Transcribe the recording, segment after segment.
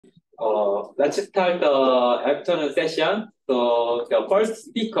Let's start the afternoon session. So the first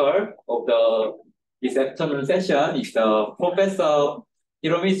speaker of this afternoon session is the Professor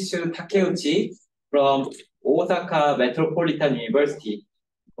Hiromitsu Takeuchi from Osaka Metropolitan University.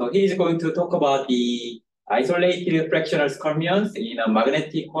 So he is going to talk about the isolated fractional skyrmions in a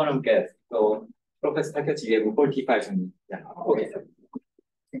magnetic quantum gas. So Professor Takeuchi, you have 45 minutes. Yeah. Okay.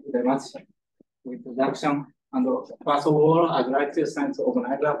 Thank you very much for the introduction. And first of all, I'd like to thank the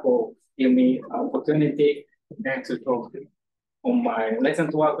organizer for giving me an opportunity to talk on my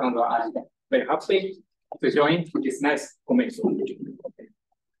recent work, and I'm very happy to join this nice committee.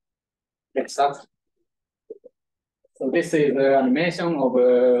 Let's start. So this is the animation of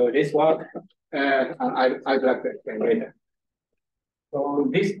this work, and I'd like to explain later. So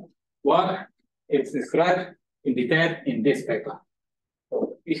this work is described in detail in this paper.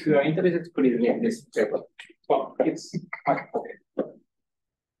 So if you are interested, please read this paper. Well, it's okay.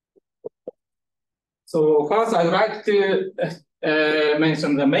 So first, I'd like to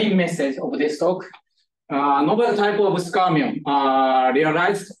mention the main message of this talk. Novel type of skyrmion are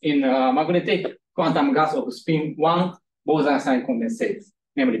realized in magnetic quantum gas of spin 1 Bose-Einstein condensates,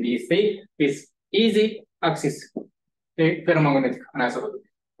 namely BC, with easy axis ferromagnetic anisotropy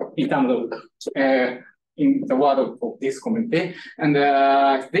in terms of in the word of this community. And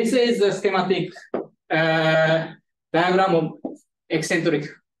this is the schematic diagram of eccentric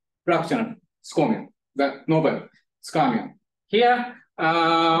fractional skyrmion, the novel skyrmion. Here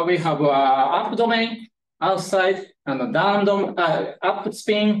we have up domain outside and down domain, up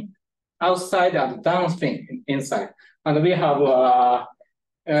spin outside and down spin inside. And we have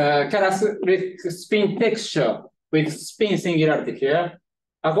characteristic spin texture with spin singularity here.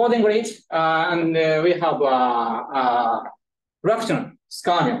 Accordingly, and we have fractional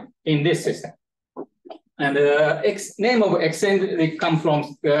skyrmion in this system. And the name of eccentric comes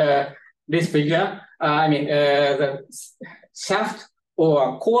from this figure. The shaft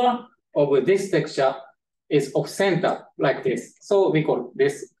or core of this texture is off-center like this. So we call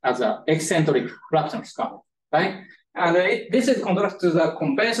this as an eccentric fractional skyrmion, right? And this is contrast to the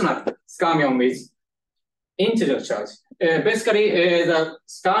conventional skyrmion with integer charge. Basically, the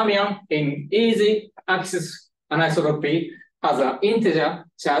skyrmion in easy axis anisotropy has an integer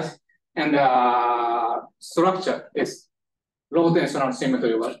charge, and structure is low tensional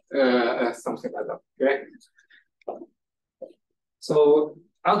symmetry or something like that. Okay. So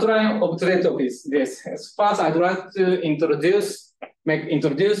outline of today's talk is this. First, I'd like to introduce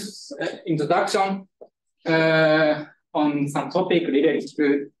introduction on some topic related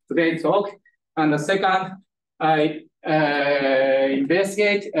to today's talk, and the second, I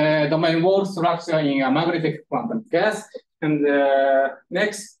investigate domain wall structure in a magnetic quantum gas, and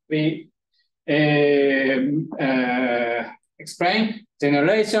next we explain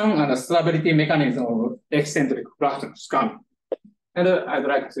generation and the stability mechanism of eccentric fractional skyrmion. And I'd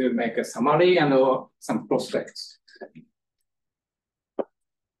like to make a summary and some prospects.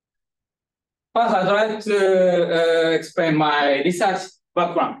 First, I'd like to explain my research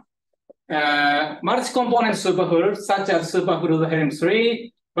background. Multi-component superfluids, such as superfluid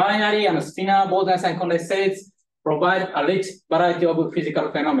helium-3, binary and spinor Bose-Einstein condensates, provide a rich variety of physical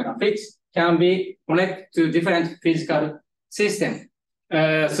phenomena, which can be connected to different physical systems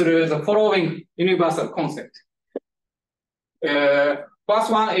through the following universal concept.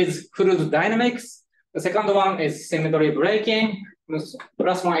 First one is fluid dynamics. The second one is symmetry breaking. The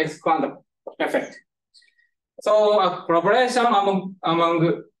last one is quantum effect. So a collaboration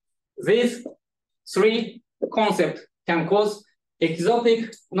among these three concepts can cause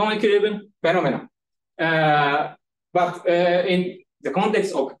exotic non-equilibrium phenomena, but in the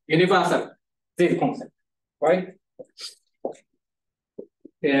context of universal this concept, right?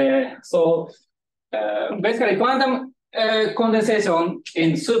 So basically, quantum condensation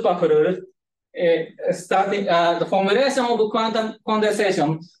in superfluid starting the formulation of quantum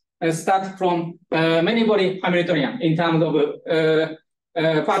condensation starts from many body Hamiltonian in terms of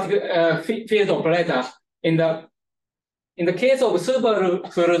particle field operator. In the case of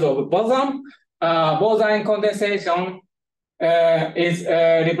superfluid of boson, Bose-Einstein condensation is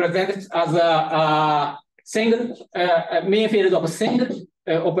represented as a single mean field of single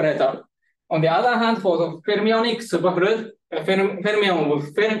operator. On the other hand, for the fermionic superfluid,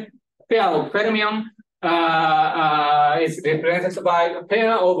 pair of fermion is represented by a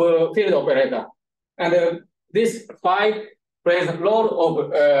pair of field operator. And this phi plays a role of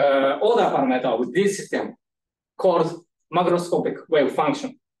order parameter of this system called macroscopic wave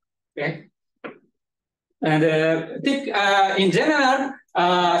function. Okay? And in general,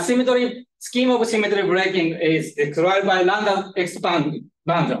 scheme of symmetry breaking is described by random expansion.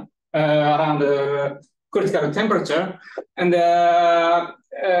 around critical temperature. And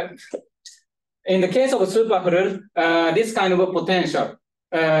in the case of superfluid, this kind of a potential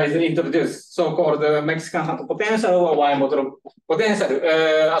is introduced, so-called Mexican Hunt potential or Y-model potential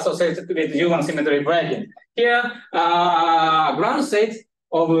associated with human symmetry breaking. Here, ground state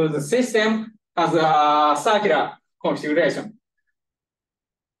of the system has a circular configuration.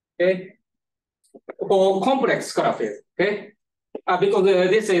 Okay, for complex color field. Okay, because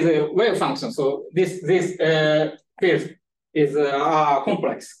this is a wave function, so this field is a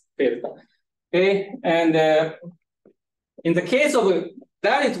complex field. Okay, and in the case of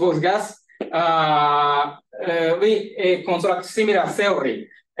direct Bose gas, we construct similar theory,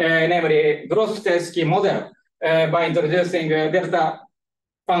 namely Grosseteste model, by introducing delta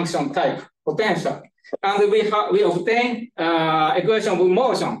function type potential, and we obtain equation of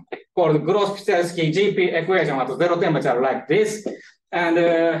motion called Grosseteste GP equation at zero temperature like this, and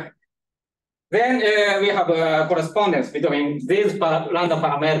then we have a correspondence between this lambda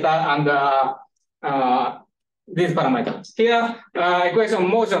parameter and this parameter. Here, equation of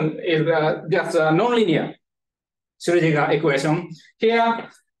motion is just a nonlinear Schrödinger equation. Here,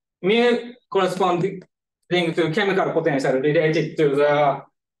 mu corresponding to chemical potential related to the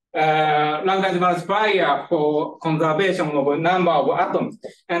Lagrange multiplier for conservation of number of atoms,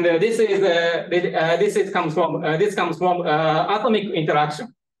 and this comes from atomic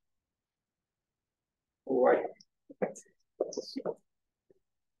interaction. Right.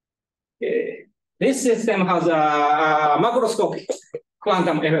 This system has a macroscopic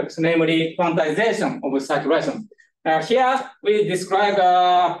quantum effects, namely quantization of circulation. Here we describe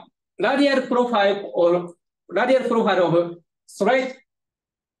radial profile of straight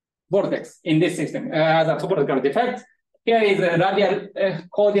vortex in this system as a topological defect. Here is a radial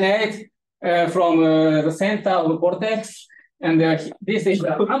coordinate from the center of the vortex, and this is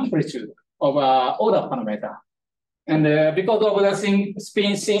the amplitude of order parameter. And because of the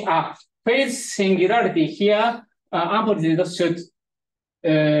phase singularity here, amplitude should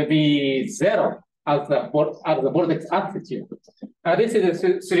be zero at the vortex amplitude. This is a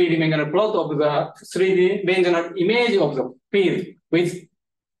 3D-dimensional plot of the 3D-dimensional image of the field with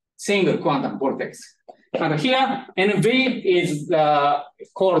single quantum vortex. And here, NV is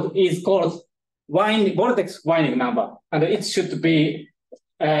called vortex winding number, and it should be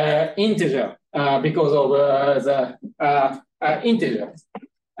integer because of the integer.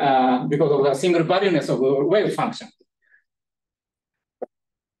 Because of the single valueness of the wave function.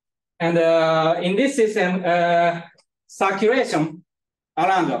 And in this system, circulation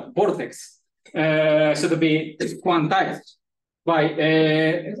around the vortex should be quantized by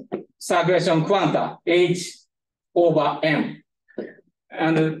circulation quanta, H over M.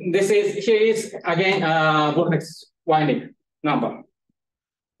 And here is again vortex winding number.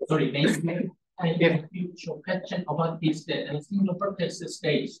 Sorry, I have a future question about this single vortex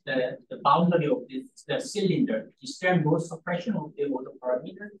stage, the boundary of the cylinder. Is there more suppression of the order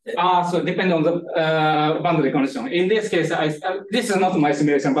parameter? So depending on the boundary condition. In this case, this is not my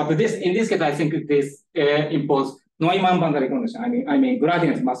simulation, but in this case, I think this imposes Neumann boundary condition. I mean,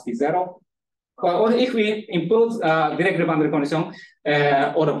 gradient must be zero. Or if we impose direct boundary condition,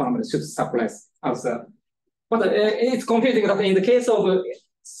 order parameter should suppress also. But it's confusing that in the case of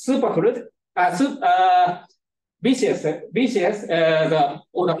superfluid, BCS, the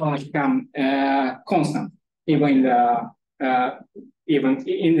order parameter become constant even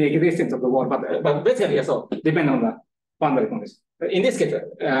in the existence of the world, but basically also depend on the boundary condition. In this case,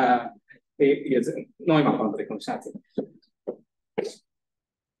 it is Neumann boundary condition.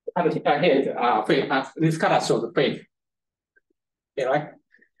 And here, this color shows the fade. Okay, right?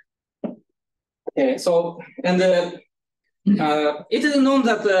 Okay, so and it is known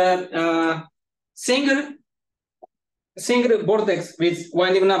that single vortex with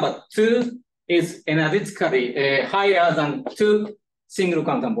winding number 2 is energetically higher than 2 single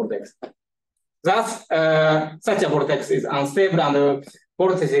quantum vortex. Thus, such a vortex is unstable, and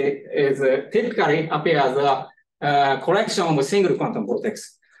vortex is typically appears a collection of single quantum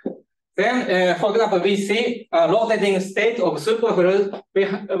vortex. Then, for example, we see a rotating state of superfluid.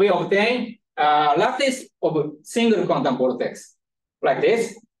 We obtain lattice of single quantum vortex like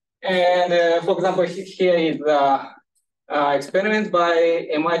this. And for example, here is the experiment by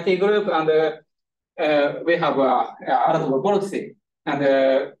MIT group, and we have a lot of velocity,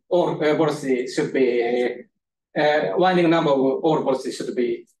 and all velocity should be winding number of all velocity should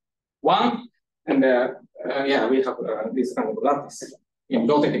be 1, and yeah, we have this kind of lattice in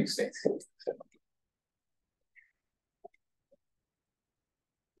rotating state.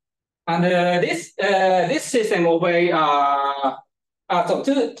 And this system obey So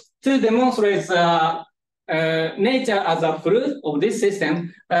to demonstrate nature as a fluid of this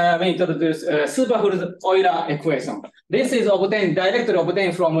system, we introduce superfluid Euler equation. This is directly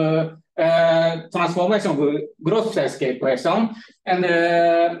obtained from transformation of Grotowski equation. And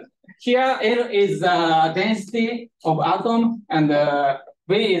here L is the density of atom, and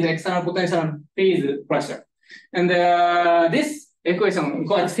V is external potential, P is pressure. And this equation is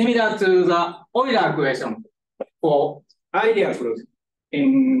quite similar to the Euler equation for ideal fluid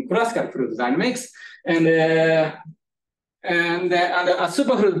in classical fluid dynamics. And a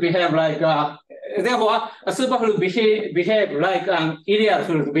superfluid behave like therefore a superfluid behave like an ideal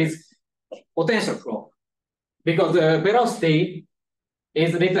fluid with potential flow, because the velocity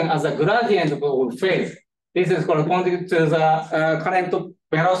is written as a gradient of phase. This is corresponding to the current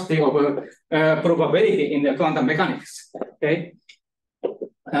velocity of probability in the quantum mechanics. Okay.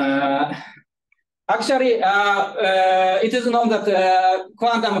 Actually, it is known that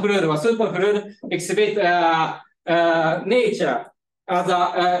quantum fluid or superfluid exhibit nature as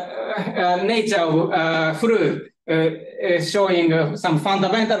a nature of fluid, showing some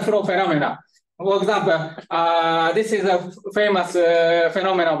fundamental flow phenomena. For example, this is a famous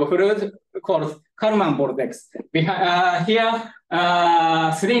phenomenon of fluid called Kalman vortex. Here,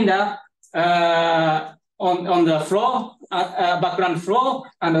 cylinder on the floor, background flow,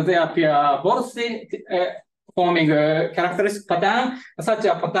 and there appear velocity forming a characteristic pattern. Such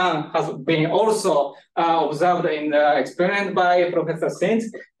a pattern has been also observed in the experiment by Professor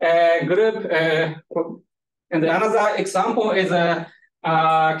Sint's group. And another example is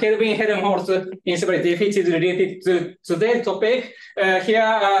Kelvin-Helmholtz instability, which is related to today's topic.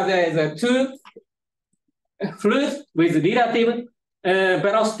 Here there is two fluids with relative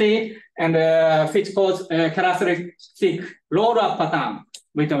velocity, and which cause characteristic roller pattern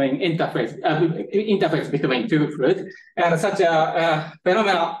between interface between two fluids. And such a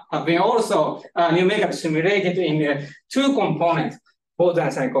phenomena have been also numerically simulated in two components,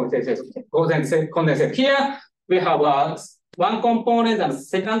 Bose-Einstein condensate. Here we have one component and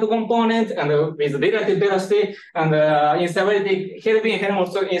second component, and with relative velocity and instability.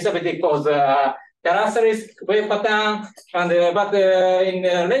 Kelvin-Helmholtz instability cause characteristic wave pattern, and but in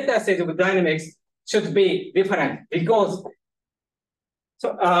the later stage of dynamics should be different because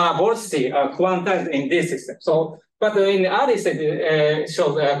velocity are quantized in this system. So, but in the early stage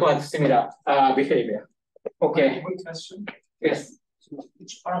shows quite similar behavior. Okay. One question. Yes. So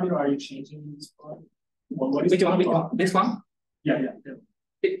which parameter are you changing in this part? What is which one? This one? Yeah.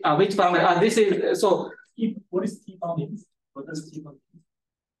 Which parameter? This is so. What is T bar means? What does T bar mean?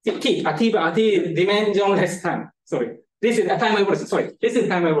 T dimensionless time. Sorry. This is a time evolution. Sorry. This is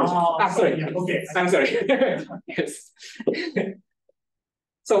time evolution. Sorry. Yeah, okay. I'm sorry. Yes.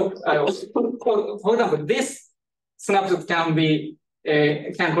 So, for example, this snapshot can be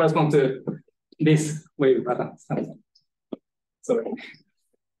can correspond to this wave pattern. Sorry.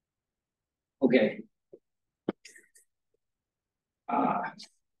 Okay.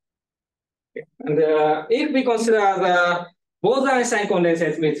 And if we consider the Bose-Einstein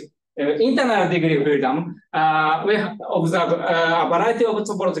condensates with internal degree of freedom, we observe a variety of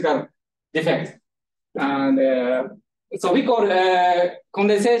topological defects. And so we call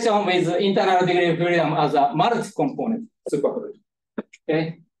condensation with internal degree of freedom as a multi-component superfluid.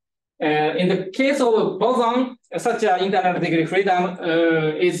 Okay. In the case of boson, such an internal degree of freedom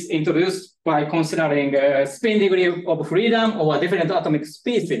is introduced by considering spin degree of freedom over different atomic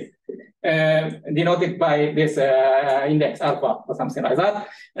species, denoted by this index alpha or something like that.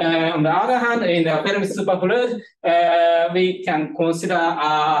 On the other hand, in the Fermi superfluid, we can consider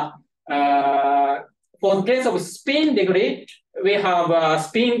for the case of spin degree, we have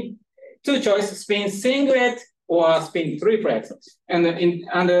spin two choice: spin singlet or spin triplet, and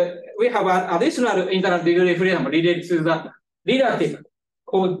we have an additional internal degree of freedom related to the relative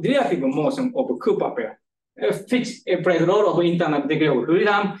motion of Cooper pair, which plays a role of internal degree of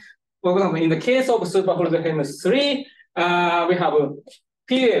freedom. For example, in the case of superfluid Hiromitsu 3, we have a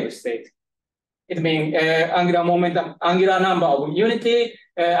P-wave state. It means angular momentum, angular number of unity.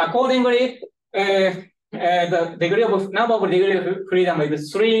 Accordingly, the degree of number of degree of freedom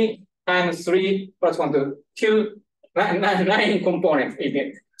is 3 times 3 correspond to 9 components.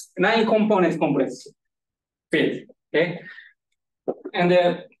 9 components complex field. Okay, and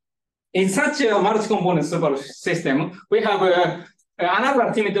in such a multi-component super system, we have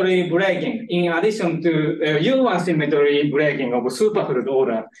another symmetry breaking in addition to U1 symmetry breaking of superfluid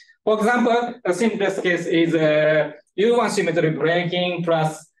order. For example, the simplest case is U1 symmetry breaking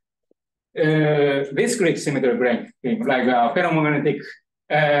plus discrete symmetry breaking, like ferromagnetic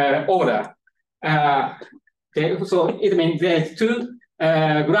order. Okay, so it means there's two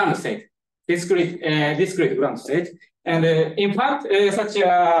ground state, discrete ground state. And in fact, such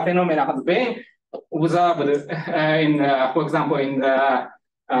a phenomena has been observed in, for example, in the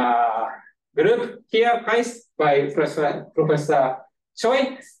group here, by Professor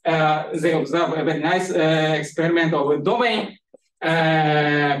Choi. They observed a very nice experiment of domain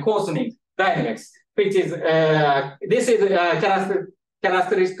coarsening dynamics, which is this is a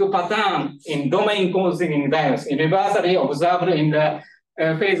characteristic pattern in domain coarsening dynamics, universally observed in the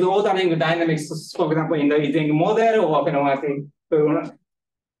phase ordering dynamics, for example, in the Ising model or phenomenon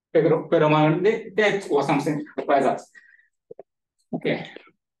or something like that. Okay.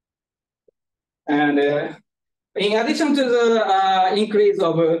 And in addition to the increase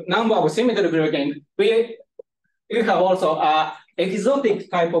of number of symmetry breaking, we have also exotic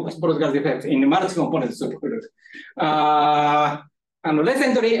type of topological defect in multi-component superfluid. And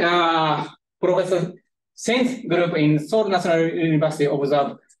recently, Professor Saint's group in Seoul National University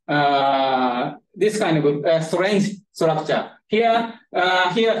observed this kind of strange structure. Here,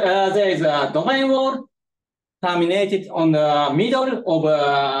 there is a domain wall terminated on the middle of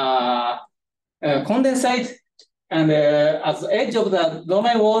condensate, and at the edge of the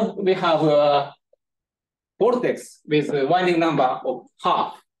domain wall, we have a vortex with a winding number of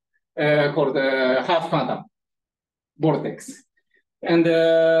half, called half quantum vortex. And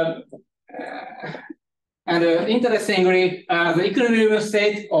interestingly, the equilibrium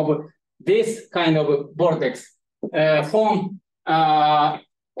state of this kind of vortex form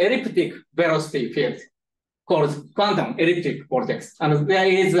elliptic velocity field called quantum elliptic vortex. And there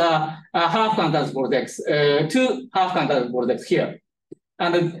is a half quantum vortex, two half quantum vortex here.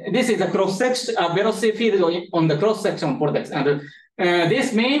 And this is a cross-section velocity field on the cross-section vortex. And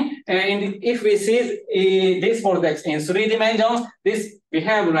this means if we see this vortex in 3 dimensions, this we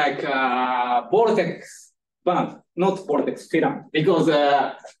have like vortex band, not vortex filament, because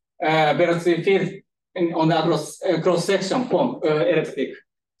velocity field on the cross-section form elliptic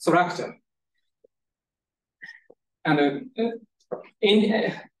structure. And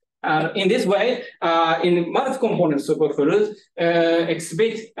in this way, in multi-component superfluid,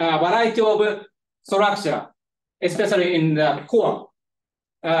 exhibit a variety of structure, especially in the core.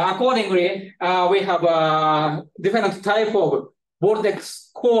 Accordingly, we have different type of vortex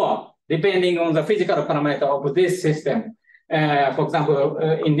core depending on the physical parameter of this system. For example,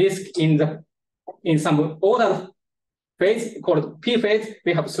 in some order phase called P phase,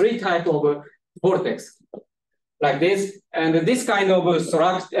 we have 3 types of vortex like this, and this kind of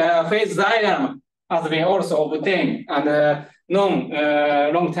phase diagram has been also obtained and known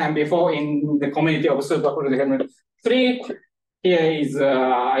long time before in the community of superfluid 3. Here is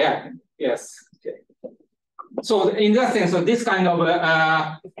yes. Okay. So in that sense, this kind of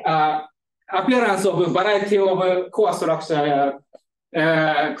appearance of a variety of core structure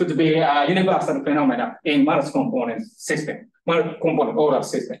could be a universal phenomena in multi-component system, multi-component order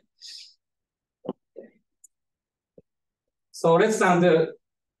system. So let's turn to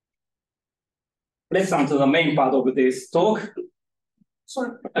the main part of this talk.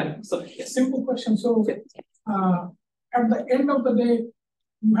 Sorry, simple question. So at the end of the day,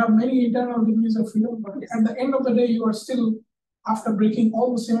 you have many internal degrees of freedom, but at the end of the day, you are still, after breaking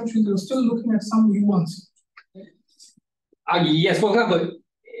all the symmetries, you're still looking at some U1s. Yes, for example,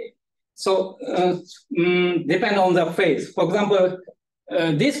 so depend on the phase. For example,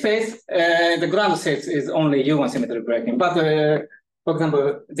 this phase, the ground state is only U1 symmetry breaking. But for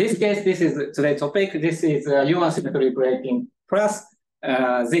example, this case, this is today's topic. This is U1 symmetry breaking plus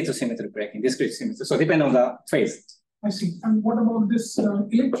Z2 symmetry breaking, discrete symmetry. So depend on the phase. I see. And what about this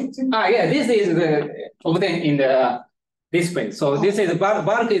electric thing? Yeah, this is obtained in this phase. So this is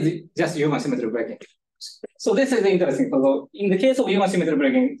bulk is just U1 symmetry breaking. So this is interesting. So in the case of U1 symmetry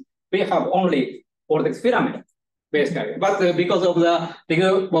breaking, we have only vortex filament, basically. But because of the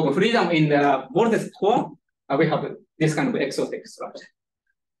degree of freedom in the vortex core, we have this kind of exotic structure.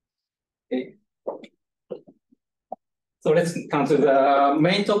 Okay. So let's come to the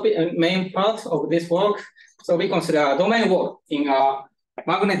main topic, main part of this work. So we consider domain wall in a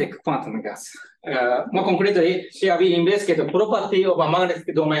magnetic quantum gas. More concretely, here we investigate the property of a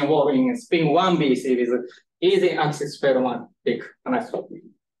magnetic domain wall in spin 1 BC with easy axis ferromantic anisotropy.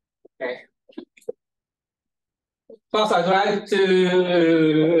 Okay. First, I'd like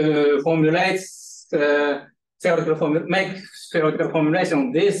to formulate make theoretical formulation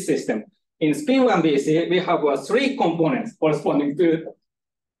of this system. In spin 1 BC, we have 3 components corresponding to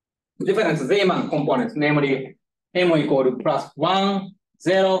different Zeeman components, namely M equal plus 1,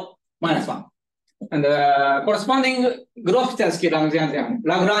 0, minus 1. And corresponding Grotowski Lagrangian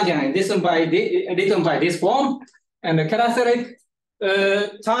written by this form, and the characteristic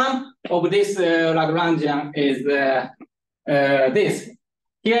term of this Lagrangian is this.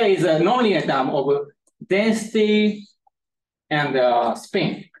 Here is a nonlinear term of density and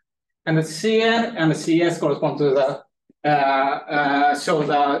spin. And the Cn and the Cs correspond to the show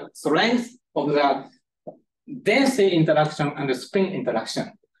the strength of the density interaction and the spin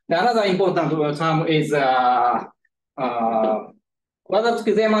interaction. The another important term is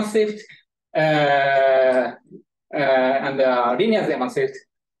quadratic Zeeman shift and linear Zeeman shift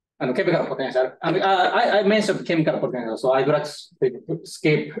and chemical potential. And I mentioned chemical potential, so I'd like to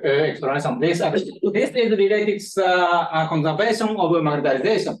skip explanation of this. This is related to conservation of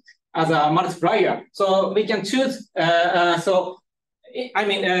magnetization as a multiplier. So we can choose, so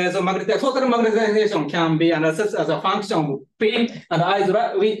total magnetization can be analyzed as a function of P, and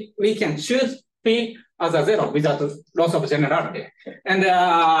we can choose P as a zero without loss of generality. And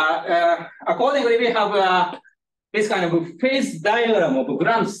accordingly, we have this kind of phase diagram of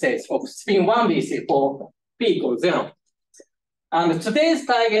ground states of spin 1 BC for P equals 0. And today's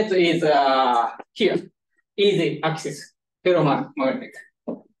target is here, easy axis, ferromagnetic.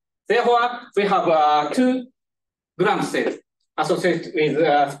 Therefore, we have two ground states associated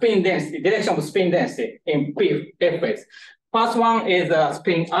with spin density, direction of spin density in P F phase. First one is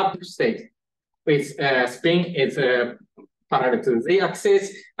spin up state, which spin is parallel to the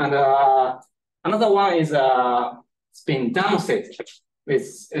axis, and another one is spin down state, which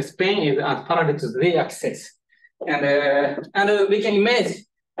spin is parallel to the axis. And we can imagine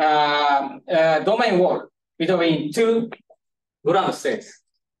domain wall between two ground states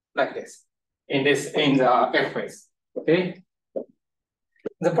like this in the F phase. Okay.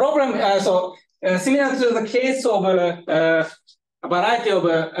 The problem, similar to the case of a variety of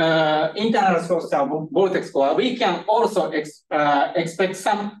internal sources of vortex core, we can also expect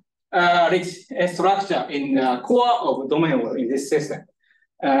some rich structure in the core of domain wall in this system.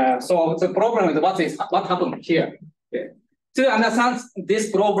 So the problem is what happened here. Okay. To understand this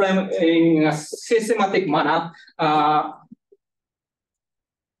problem in a systematic manner,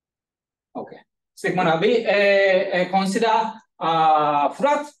 we consider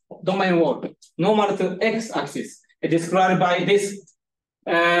flat domain wall normal to x-axis described by this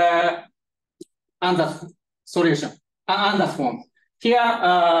solution, Anders form. Here,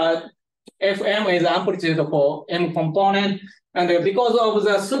 Fm is amplitude for m component, and because of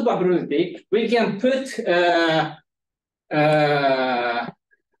the superfluidity, we can put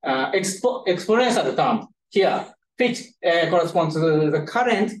exponential term here, which corresponds to the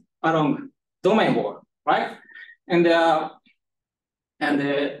current along domain wall, right? And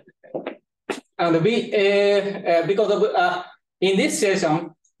we because of in this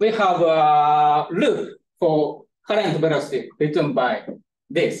session we have a loop for current velocity written by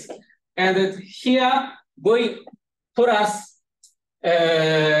this, and here V plus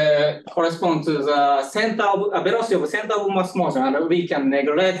corresponds to the center of velocity of center of mass motion, and we can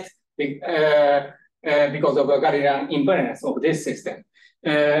neglect because of the Galilean invariance of this system.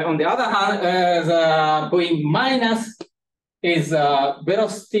 On the other hand, the V minus is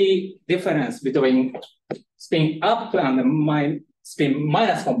velocity difference between spin up and spin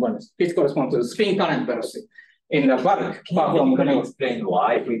minus components, which corresponds to spin current velocity in the bulk. Can you explain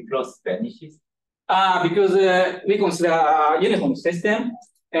why V plus vanishes? Because we consider a uniform system,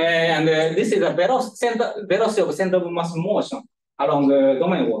 and this is a velocity of center of mass motion along the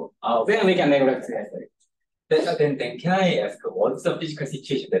domain wall. Then we can neglect it. Then can I ask, what's the physical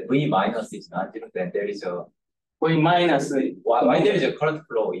situation that V minus is not zero? Then there is a V minus. Why there is a current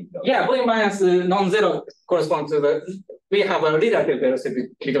flow in the? Yeah, V minus non-zero corresponds to the. We have a relative velocity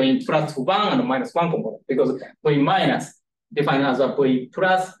between +1 and -1 component, because V minus defined as a V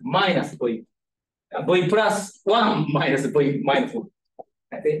plus minus V. V plus 1 minus V minus 1.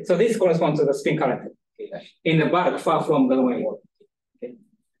 Okay. So this corresponds to the spin current in the bulk far from the domain wall. Okay.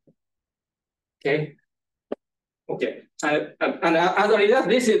 Okay. Okay. And as a result,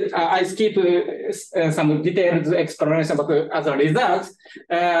 this is I skip some detailed explanation, but as a result,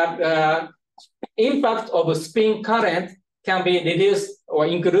 impact of spin current can be reduced or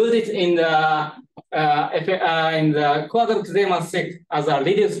included in the quadratic Zeeman shift as a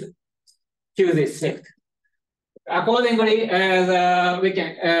reduced QZ shift. Accordingly, we can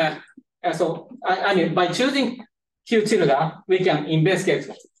I mean by choosing Q tilde, we can investigate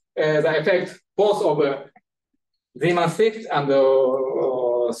the effect both of Zeeman shift and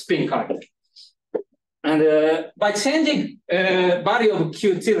spin current. And by changing value of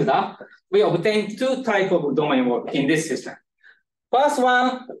Q tilde, we obtain two types of domain wall in this system. First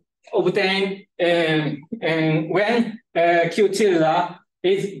one obtained when Q tilde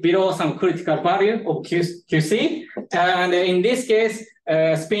is below some critical value of QC. And in this case,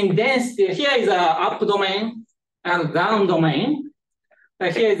 spin density, here is a up domain and down domain.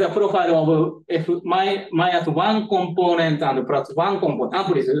 Here is the profile of F minus one component and plus one component,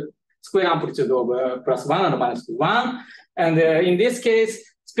 amplitude, square amplitude of plus one and minus one. And in this case,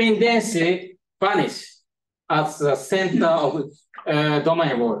 spin density vanish at the center of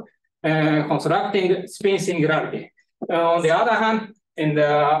domain wall, constructing spin singularity. On the other hand, in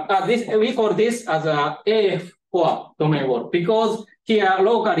the we call this as a AF4 domain wall because here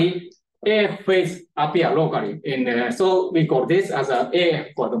locally AF phase appear locally so we call this as a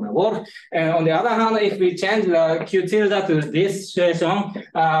AF4 domain wall. And on the other hand, if we change the Q tilde to this situation,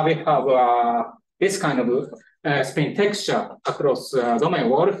 we have this kind of spin texture across domain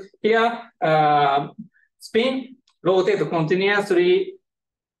wall. Here, spin rotate continuously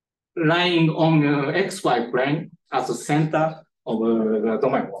lying on XY plane as the center of the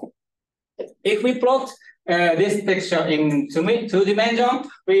domain wall. If we plot this texture in two dimension,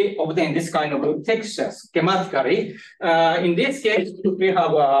 we obtain this kind of texture schematically. In this case, we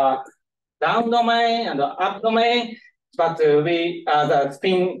have a down domain and an up domain, but the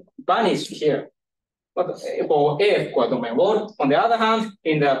spin vanished here. But for AF core domain wall, on the other hand,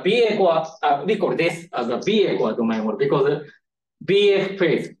 in the BA core, we call this as a BA core domain wall because BF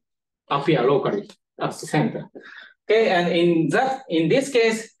phase appear locally at the center. Okay, and in this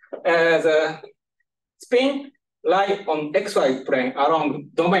case, the spin lie on XY plane along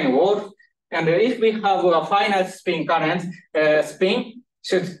domain wall, and if we have a finite spin current, spin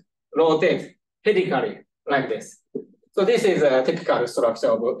should rotate helically like this. So this is a typical structure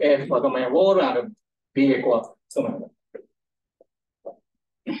of AF core domain wall and BA core domain wall.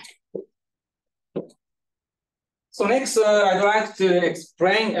 So next, I'd like to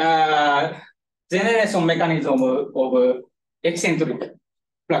explain generation mechanism of eccentric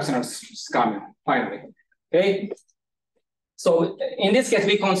fractional Skyrmion, finally. Okay. So in this case,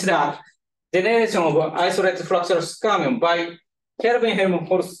 we consider generation of isolated fractional Skyrmion by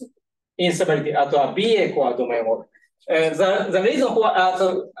Kelvin-Helmholtz instability at a BA core domain wall. The reason for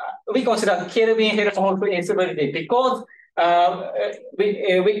we consider Kelvin-Helmholtz instability because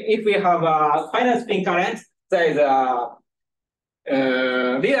if we have a finite spin current, there is a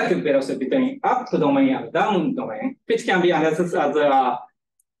relative velocity between up domain and down domain, which can be understood as a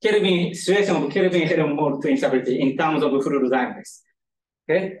situation of Kelvin-Helmholtz instability in terms of fluid dynamics.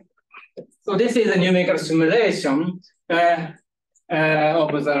 Okay, so this is a numerical simulation of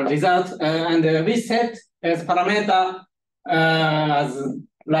the result, and we set as parameter as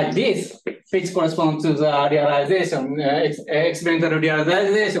like this, which corresponds to the realization, experimental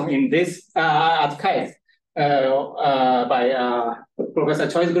realization in this at KAIS. By Professor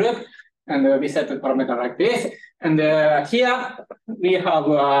Choi's group, and we set the parameter like this. And here we have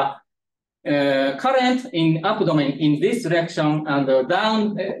current in up domain in this direction and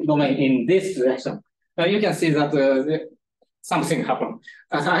down domain in this direction. You can see that something happened.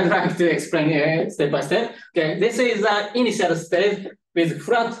 I'd like to explain step by step. Okay, this is the initial state with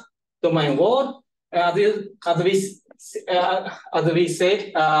flat domain wall. As we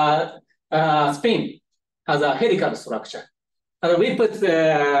said, spin has a helical structure. And we put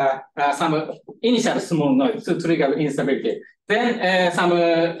some initial small noise to trigger instability. Then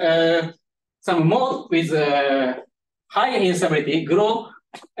some mode with high instability grow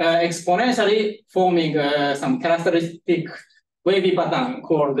exponentially, forming some characteristic wavy pattern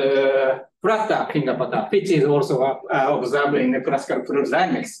called flutter finger pattern, which is also observed in the classical fluid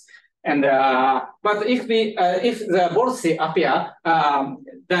dynamics. And but if the vortices appear,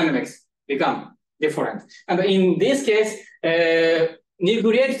 dynamics become different. And in this case,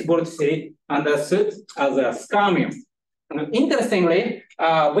 nucleated vortices understood as a Skyrmion. And interestingly,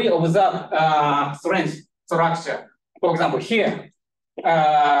 we observe strange structure. For example, here,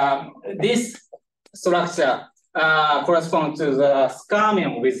 this structure corresponds to the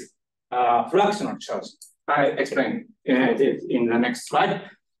Skyrmion with fractional charge. I explain it in the next slide.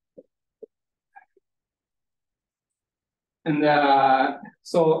 And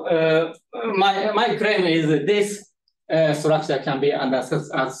so my claim is that this structure can be understood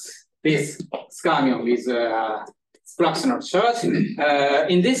as this Skyrmion with fractional charge.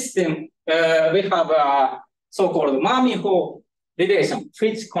 In this system, we have a so-called Marmy-Hall relation,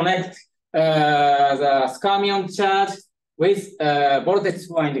 which connects the Skyrmion charge with vortex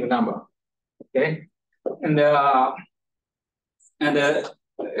winding number. Okay, and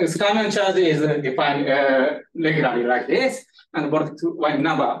Skyrmion charge is defined regularly like this, and vortex winding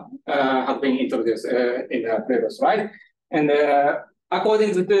number has been introduced in the previous slide. And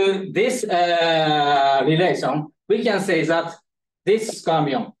according to this relation, we can say that this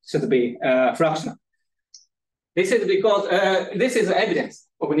skyrmion should be fractional. This is because this is evidence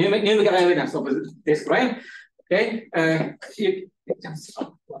of numerical evidence of this claim. Okay,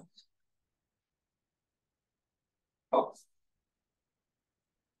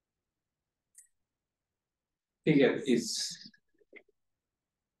 figure is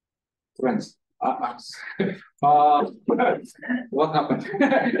friends. What happened?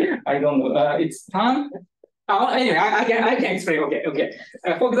 I don't know. It's time. Anyway, I can explain. Okay.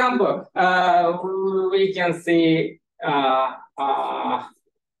 For example, we can see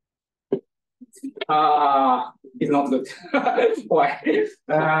it's not good. Why?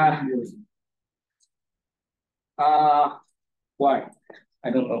 Why? I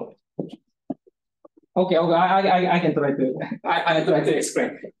don't know. Okay. I can try to. I try to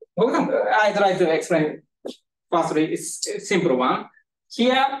explain. For example, I try to explain. Firstly, it's a simple one.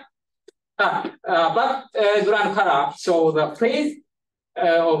 Here, background color shows the phase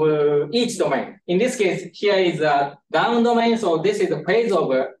of each domain. In this case, here is a down domain. So this is the phase of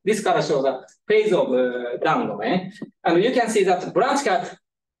this color shows the phase of down domain, and you can see that branch cut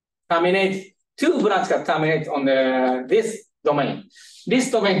terminate. Two branch cut terminate on this domain. This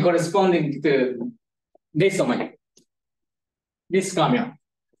domain corresponding to this domain, this skyrmion.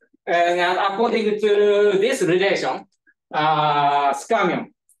 And according to this relation,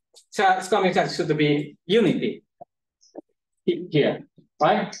 skyrmion charge should be unity here,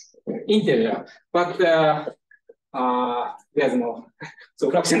 right? Integer. But there's no. So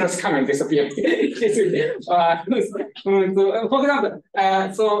fractional skyrmion disappeared. For example,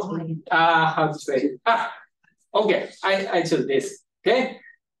 how to say? Okay, I choose this. Okay,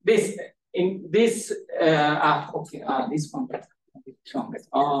 this in this. Okay, this one.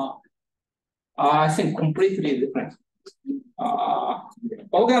 I think completely different.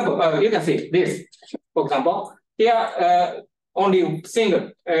 For example, you can see this. For example, here only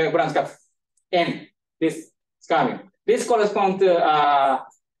single branch cut n this skyrmion. This corresponds to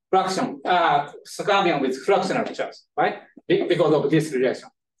fraction skyrmion with fractional charge, right? Because of this relation.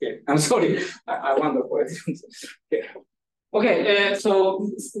 Okay, I'm sorry. I wonder for it. Okay, so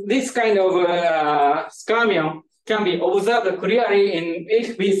this kind of skyrmion can be observed clearly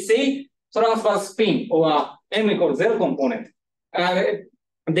if we see transverse spin or m equals 0 component,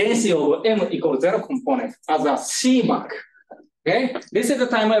 density of m equals 0 component as a C mark. Okay, this is the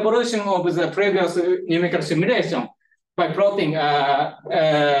time evolution of the previous numerical simulation by plotting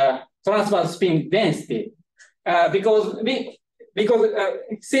transverse spin density. Because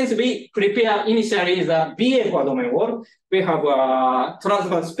since we prepare initially the BA for domain wall, we have a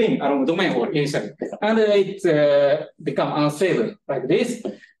transverse spin along domain wall initially, and it become unstable like this.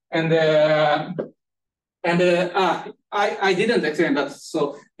 And I didn't explain that.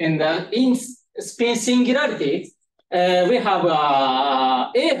 So in spin singularity, we have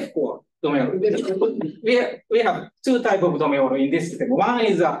AF core domain. We have two types of domain wall in this system. One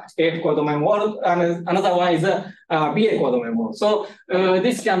is AF core domain wall, and another one is BA core domain wall. So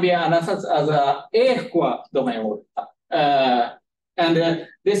this can be analyzed as a AF core domain wall. And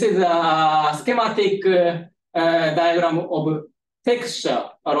this is a schematic diagram of texture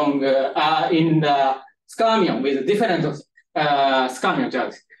along in the skyrmion with different skyrmion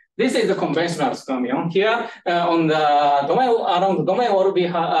charges. This is the conventional skyrmion. Here on the domain along the domain wall, we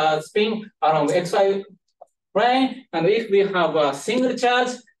have spin along the xy plane, and if we have a single charge,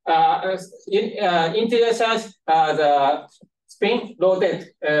 integer charge, the spin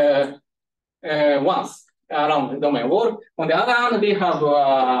rotate once around the domain wall. On the other hand, we have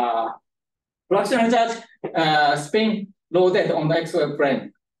fractional charge spin rotate on the xy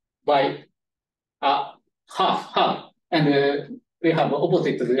plane by half, and we have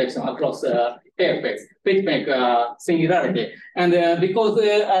opposite direction across AFX, which make singularity. And because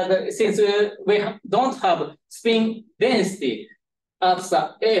since we don't have spin density at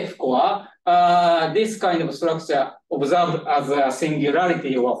the AF core, this kind of structure observed as a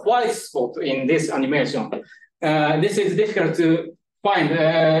singularity or white spot in this animation. This is difficult to find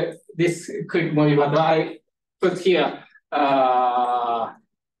this quick movie, but I put here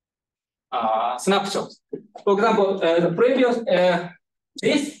snapshots. For example, the previous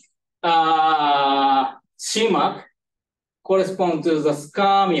this C mark corresponds to the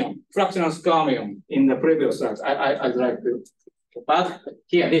skyrmion, fractional skyrmion in the previous slides. I'd like to, but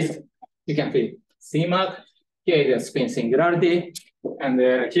here this you can see C mark. Here is the spin singularity, and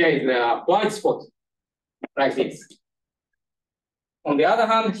here is the white spot like this. On the other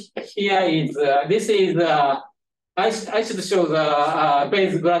hand, here is this is I should show the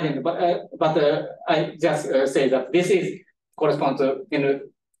phase gradient, but I just say that this is correspond to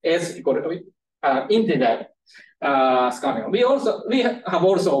S equal integer Skyrmion. We have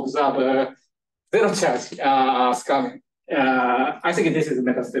also observed zero charge Skyrmion. I think this is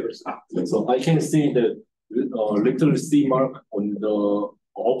metastable. So I can see the little C mark on the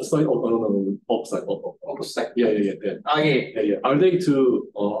upside or no, upside. Upside. Yeah. Yeah. Are they two?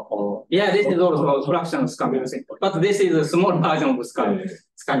 Yeah, this is also fractional Skyrmion, I think. But this is a small version of Skyrmion,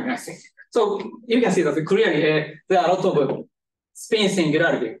 I think. So you can see that clearly there are a lot of spin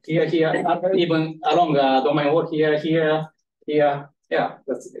singularity here, even along the domain or here. Yeah,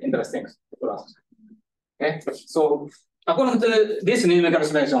 that's interesting. Okay, so according to this numerical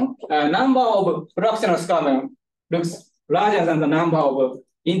explanation, number of fractional Skyrmion looks larger than the number of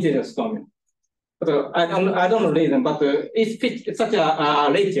integer Skyrmion. But I don't know the reason, but it fits such a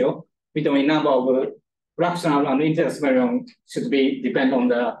ratio between number of fractional and integer Skyrmion should be depend on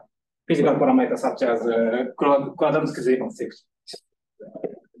the physical parameters such as quadratic frequency.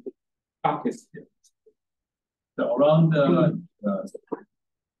 Yes. So around the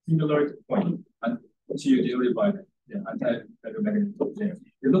singularity point, which you derive by the anti-ferromagnetic layer,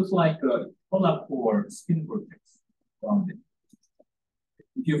 it looks like a polar core spin vortex around it.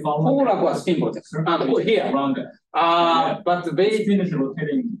 If you follow polar core spin vortex here around it, but spin is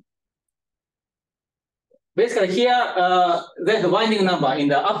rotating. Basically here, there's a winding number in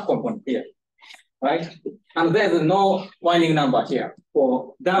the up component here, right? And there's no winding number here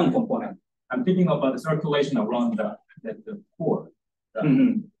for down component. I'm thinking about the circulation around the core.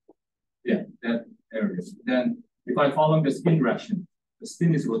 Yeah, that area. Then if I follow the spin direction, the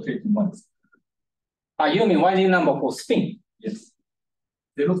spin is rotating once. You mean winding number for spin? Yes.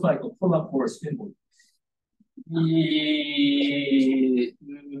 They look like a polar core spin vortex.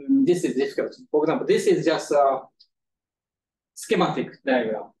 This is difficult. For example, this is just a schematic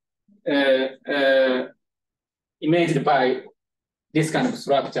diagram imaged by this kind of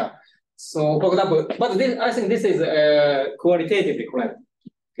structure. So, for example, but this, I think this is qualitatively correct.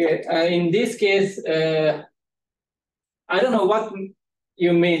 Okay, in this case, I don't know what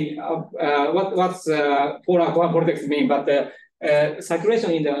you mean. What's polar vortex mean? But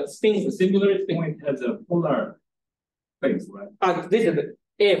circulation in the spin. The singularity point has a polar phase, right? This is the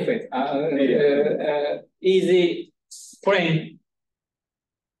A phase. Easy plain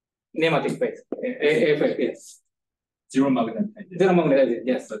nematic phase. A phase, yes. Zero magnetization. Zero magnetization,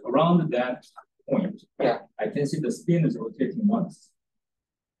 yes. But around that point, yeah, I can see the spin is rotating once.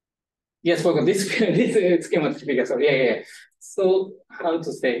 Yes, for this schematic figure. So yeah. So how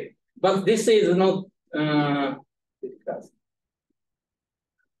to say? But this is not.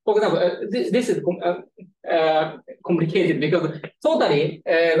 For example, this is complicated because totally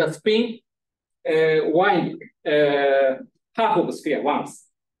the spin wind half of the sphere once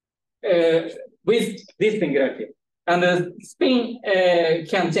with this singularity, and the spin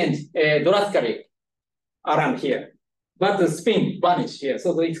can change drastically around here, but the spin vanish here,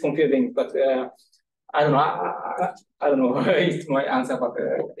 so it's confusing. But I don't know. I don't know. It's my answer, but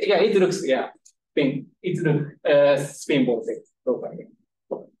yeah, it looks spin. It looks spin vortex.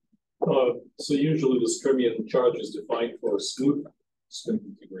 So usually the Skyrmion charge is defined for a smooth spin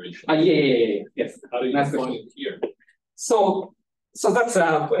configuration. Yes. How do you define it here? So that's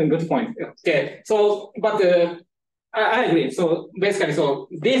a good point. Okay. So, but I agree. So basically, so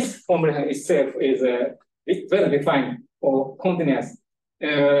this formula itself is well defined for continuous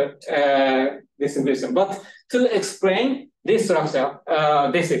distribution. But to explain this structure,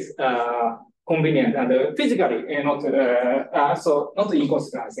 this is convenient and physically not so not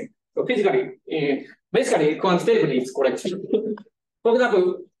inconsistent, I think. So physically, basically quantitatively it's correct. For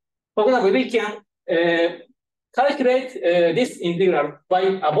example, we can calculate this integral by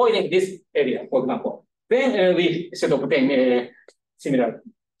avoiding this area, for example. Then we should obtain a similar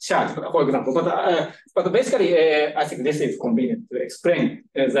charge, for example. But basically, I think this is convenient to explain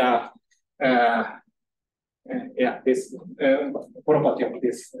the this property of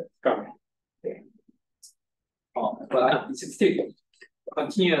this curve. But it's still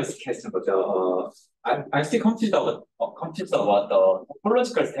continuous question, but I'm still confused about the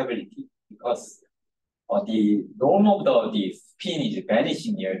topological stability because the norm of the spin is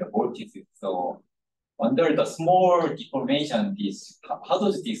vanishing near the vortices. So under the small deformation, how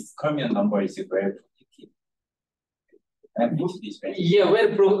does this Skyrmion number is well protected? Yeah, well,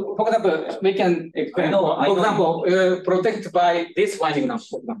 for example, we can explain. For example, protect by this winding number.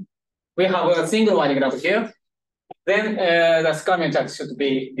 We have a single winding number here. Then the Skyrmion charge should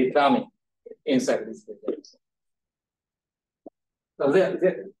be determined inside this. So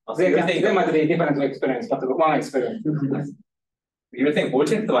there might be different experience, but one experience. You're saying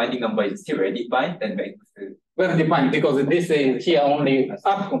vortex winding number is still well defined and well defined because this is here only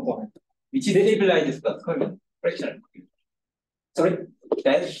up component. which stabilizes the fractional. Sorry?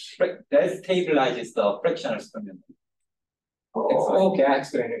 That stabilizes the fractional Skyrmion. Okay, I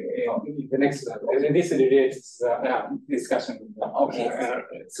explain it. The next slide. This relates discussion. Okay.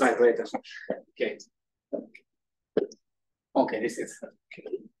 Slide later. Okay. Okay, this is.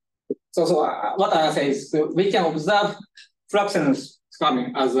 Okay. So what I say is we can observe fractional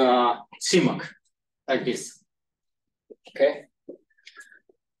Skyrmion as a CMAC, like this. Okay.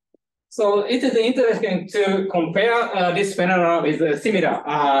 So it is interesting to compare this phenomenon with a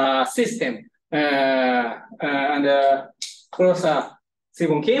similar system. And Professor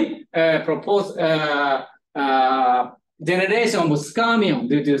Stephen Kim proposed generation of Skyrmion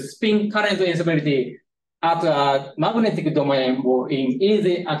due to spin current instability at a magnetic domain or in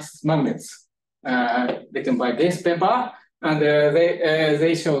easy axis magnets, written by this paper. And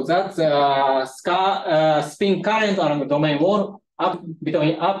they show that spin current along the domain wall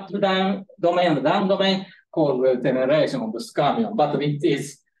between up to down domain and down domain called generation of the Skyrmion, but it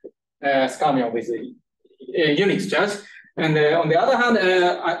is Skyrmion with a unit charge. And on the other hand,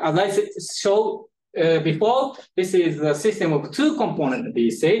 as I showed before, this is a system of two component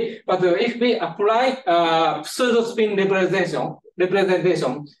DC. But if we apply pseudo spin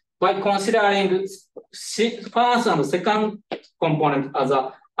representation by considering first and second component as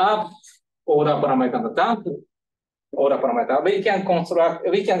a up order parameter and down order parameter,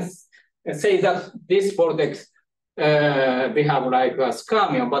 we can say that this vortex behave like a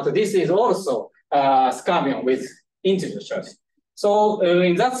Skyrmion, but this is also Skyrmion with integer charge. So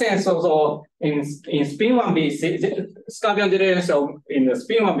in that sense, also in spin 1BC, Skyrmion generation in the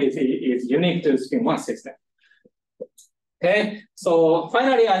spin 1BC is unique to spin 1 system. Okay, so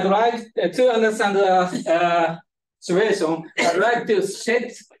finally, I'd like to understand the situation. I'd like to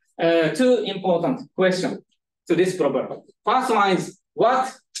set two important questions to this problem. First one is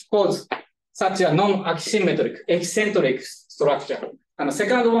what caused such a non-asymmetric, eccentric structure? And the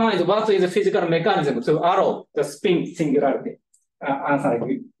second one is what is the physical mechanism to allow the spin singularity?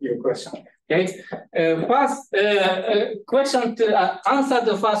 Answering your question. Okay. First question to answer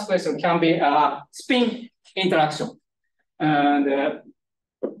the first question can be spin interaction. And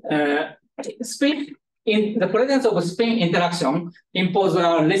spin in the presence of spin interaction imposes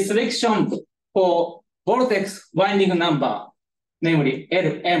a restriction for vortex winding number, namely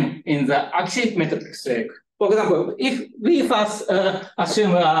Lm in the axisymmetric state. For example, if we first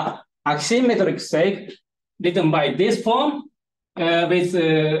assume an axisymmetric state written by this form with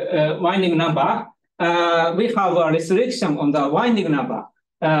winding number, we have a restriction on the winding number,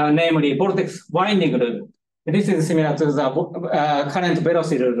 namely vortex winding rule. This is similar to the current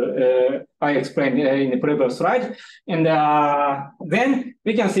velocity rule I explained in the previous slide. And then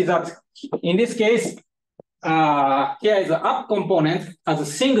we can see that in this case, here is the up component as a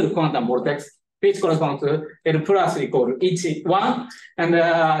single quantum vortex, which corresponds to L plus equal H1, and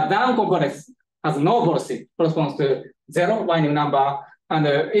down component has no velocity, corresponds to 0 winding number, and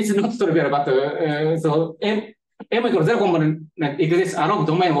it's not trivial, but so M equals 0 component exists along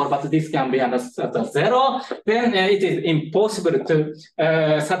domain wall, but this can be understood as 0. Then it is impossible to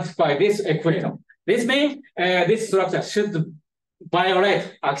satisfy this equation. This means this structure should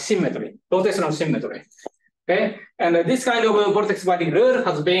violate asymmetry, rotational symmetry. Okay, and this kind of vortex winding rule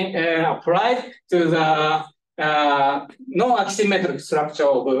has been applied to the non-asymmetric structure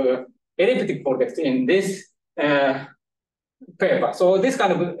of elliptic vortex in this paper. So this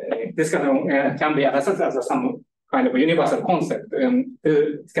kind of can be understood as some kind of universal concept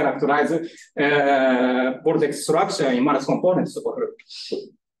to characterize vortex structure in Malus components.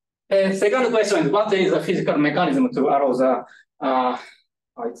 Second question is what is the physical mechanism to allow the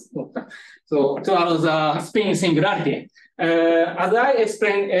to allow the spin singularity? As I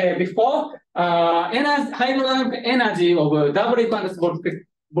explained before, hydrodynamic energy of doubly quantized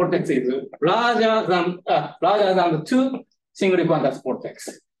vortex is larger than the two singly quantized vortex.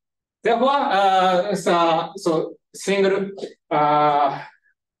 Therefore, so single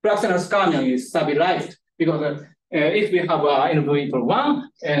fractional Skyrmion is stabilized because if we have NV equal 1,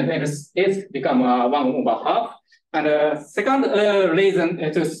 then it becomes 1 over half. And second reason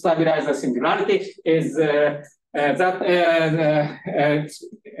to stabilize the singularity is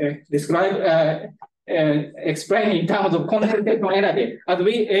explained in terms of condensational energy. As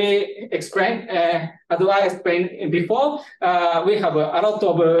we explained, as I explained before, we have a lot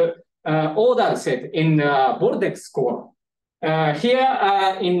of order set in the vortex core.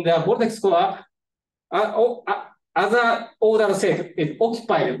 Here in the vortex core, other order set is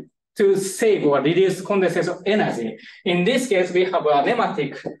occupied to save or reduce condensation energy. In this case, we have a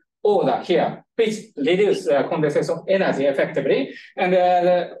nematic order here, which reduce condensation energy effectively. And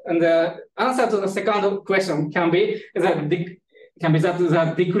the answer to the second question can be that the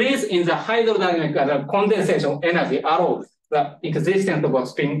decrease in the hydrodynamic condensation energy allows the existence of a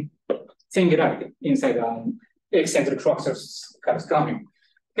spin singularity inside eccentric fractional Skyrmion.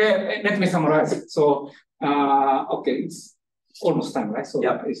 Okay, let me summarize. So, okay, it's almost time, right? So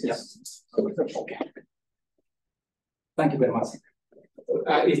yeah, okay. Thank you very much.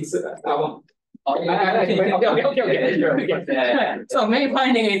 It's okay. So main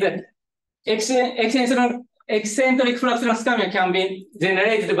finding is that eccentric fractional Skyrmion can be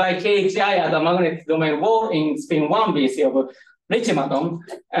generated by KHI at the magnetic domain wall in spin 1 BC of lithium atom,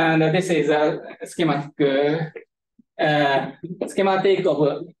 and this is a schematic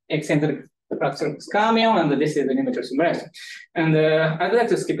of eccentric fractional Skyrmion, and this is the numerical simulation. And I'd like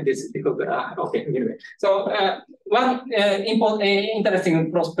to skip this because okay, anyway. So one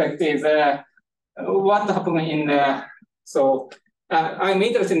interesting prospect is what happened in so I'm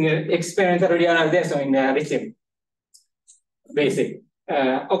interested in experimental realization in lithium basic.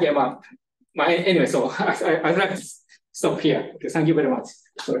 Okay, well, anyway, so I'd like to stop here. Okay, thank you very much.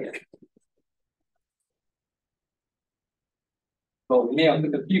 Sorry. So we have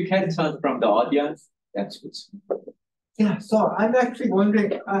a few questions from the audience. That's good. Yeah, so I'm actually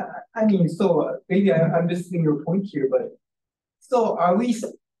wondering, I mean, so maybe I'm missing your point here, but so are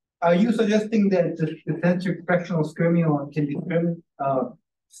you suggesting that the eccentric fractional Skyrmion can be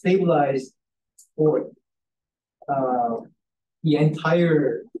stabilized for the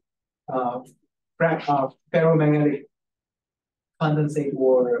entire ferromagnetic condensate,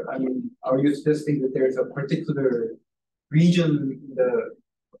 or I mean, are you suggesting that there's a particular region in the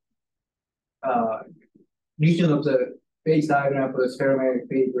region of the phase diagram for the ferromagnetic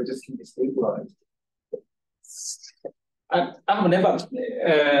phase where this can be stabilized? I've never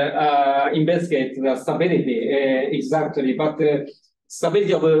investigated the stability exactly, but the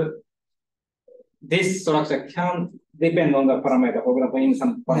stability of this structure can depend on the parameter. For example, in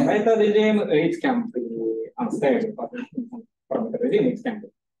some parameter regime, it can be unstable, but in some parameter regime, it can be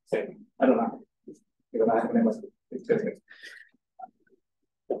stable. I don't know, because I have never experienced.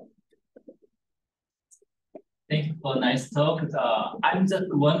 Thank you for a nice talk. I'm just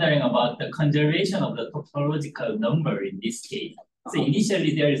wondering about the conservation of the topological number in this case. So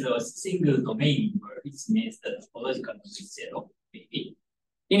initially there is a single domain number, which means the topological number is 0, maybe.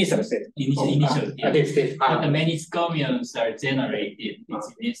 Initial state. Initial. But many Skyrmions are generated, which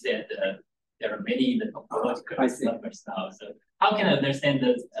means that there are many in the topological numbers now. So how can I understand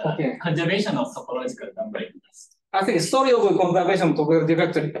the conservation of topological number in this? I think the story of conservation of topological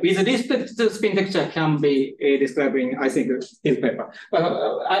vector with respect to spin texture can be described in, I think, this paper.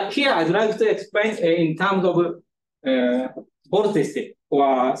 But here I'd like to explain in terms of vorticity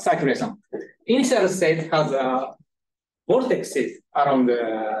or circulation. Initial state has vortexes around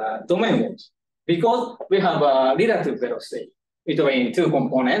the domain walls because we have a relative velocity between two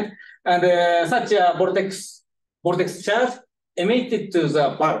components, and such a vortex charge emitted to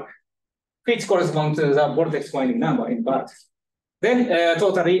the bulk, which corresponds to the vortex winding number in bulk. Then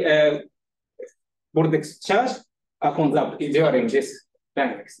totally vortex charge are conserved during this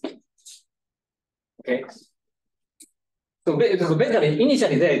dynamics. Okay. So basically,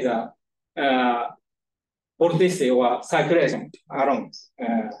 initially there is a vorticity or circulation around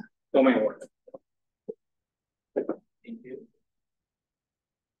domain wall. Thank you.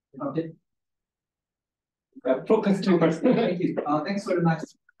 Okay. Thank you. Thanks very much.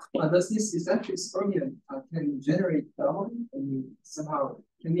 Does this eccentric Skyrmion can generate thermally? I mean, somehow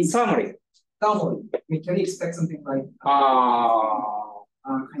can we summary. Thermally? I mean, can we expect something like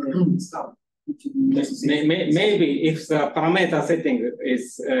kind of stuff? Maybe if the parameter setting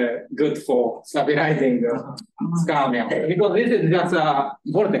is good for stabilizing the Skyrmion, because this is just a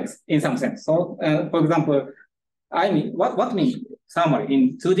vortex in some sense. So, for example, I mean, what means summary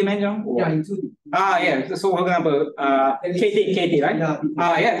in 2 dimension? Or? Yeah, in 2D. Yeah. So, for example, KT, right? Yeah.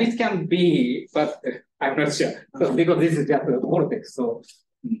 Yeah, this can be, but I'm not sure. So, because this is just a vortex. So.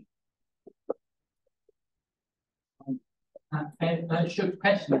 And I should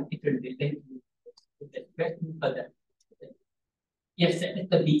question it related to that question, but yes, at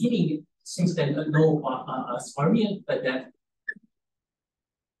the beginning it seems that no Skyrmion, but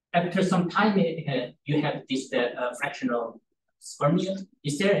after some time you have this fractional Skyrmion.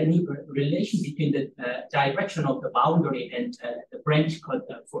 Is there any relation between the direction of the boundary and the branch code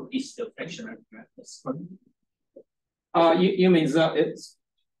for this fractional Skyrmion? You mean that it's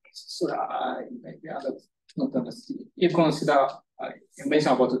maybe not understand. You consider you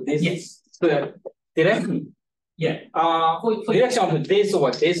mentioned about this. Yes. The direction. Yeah. Direction of this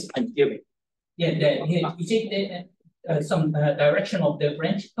or this, I'm giving. Yeah, is it some direction of the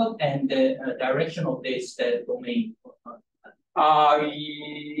branch cut and the direction of this domain?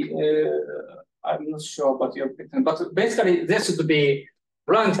 I'm not sure about your question, but basically there should be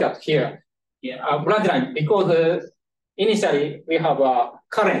branch cut here. Yeah. Branch line, because initially we have a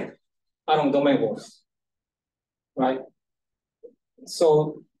current along domain walls, right?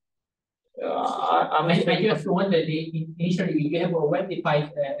 So I just wonder, initially you have a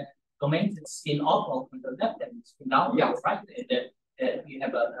well-defined domain that's spin off on the left and spin down, yeah, right? And you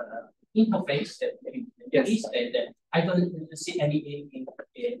have a interface that yes. is, and I don't see any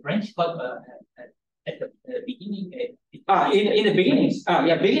branch cut at the beginning. In the beginning,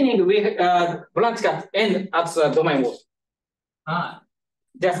 beginning we branch cut end at the domain wall.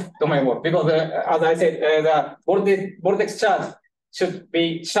 Just domain wall, because as I said, the vortex charge should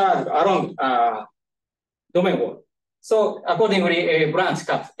be charged along domain wall. So accordingly, a branch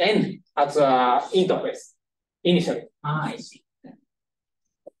cut end at the interface initially. I see.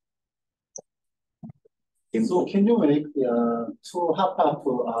 So can you make two half-half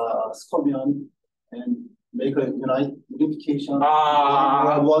Skyrmion and make a unification?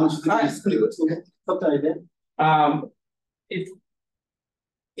 One should be split, something like that?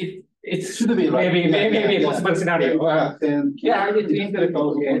 It should be like maybe a possible scenario. Then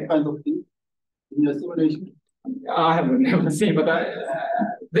what kind of thing in your simulation? I have never seen, but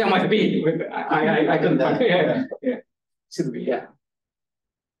there might be. I couldn't find. Yeah, should be. Yeah.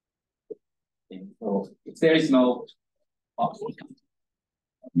 So if there is no question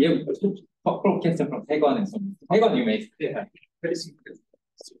from Taegon and some Taegon, you may. Yeah, very simple.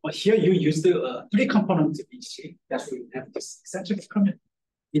 Here you use the three-component BC that we have this eccentric Skyrmion.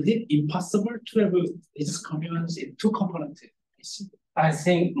 Is it impossible to have these Skyrmions in two-component BC? I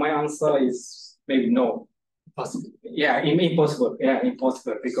think my answer is maybe no. Possible. Yeah, impossible. Yeah,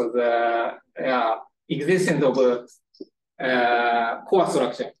 impossible, because existence of core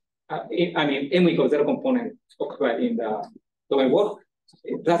structure. I mean, M equals 0 component occupied in the domain work.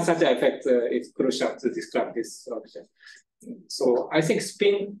 That such an effect is crucial to describe this structure. So I think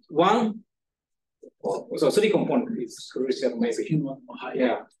spin one, so three component is crucial maybe. Spin one,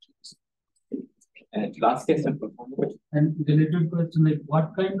 yeah. And last question for And related question, like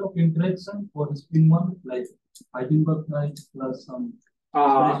what kind of interaction for the spin one, like Heisenberg plus some.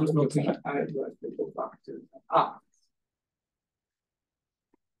 I would like to go back to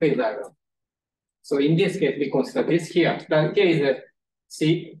phase diagram. So in this case, we consider this here. That here is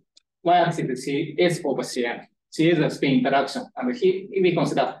C, y-axis is C S over Cn. C is a spin interaction, and here we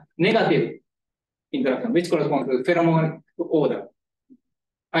consider negative interaction, which corresponds to the pheromonic order.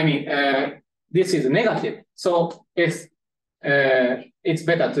 I mean, this is negative, so it's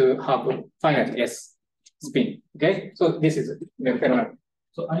better to have finite S spin. Okay, so this is the phenomenon.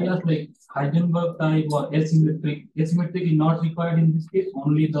 So I asked, like Heisenberg type or asymmetric. Asymmetric is not required in this case.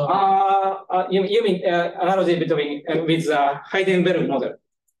 Only the. You mean analogy between with Heisenberg model?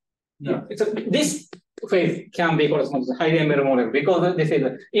 Yeah. So this phase can be corresponding to Heisenberg model because this is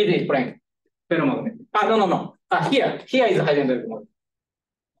easy plane ferromagnet. No. Here is a Heisenberg model.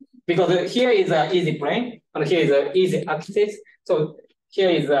 Because here is an easy plane and here is an easy axis. So here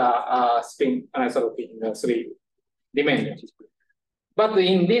is a spin anisotropy in the 3 dimensions. But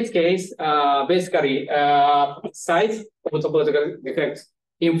in this case, basically, size of topological defect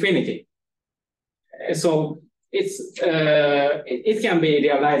infinity. So it can be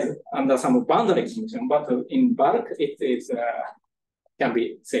realized under some boundary condition, but in bulk, it is can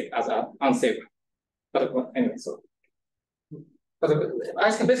be safe as unsafe. But anyway, so. But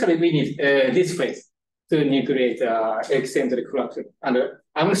I think basically we need this phase to nucleate eccentric fluxes, and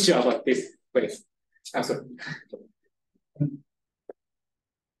I'm not sure about this phase. Sorry.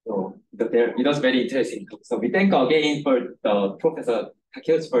 So it was very interesting. So we thank again for the Professor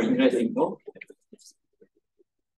Takeuchi for interesting talk.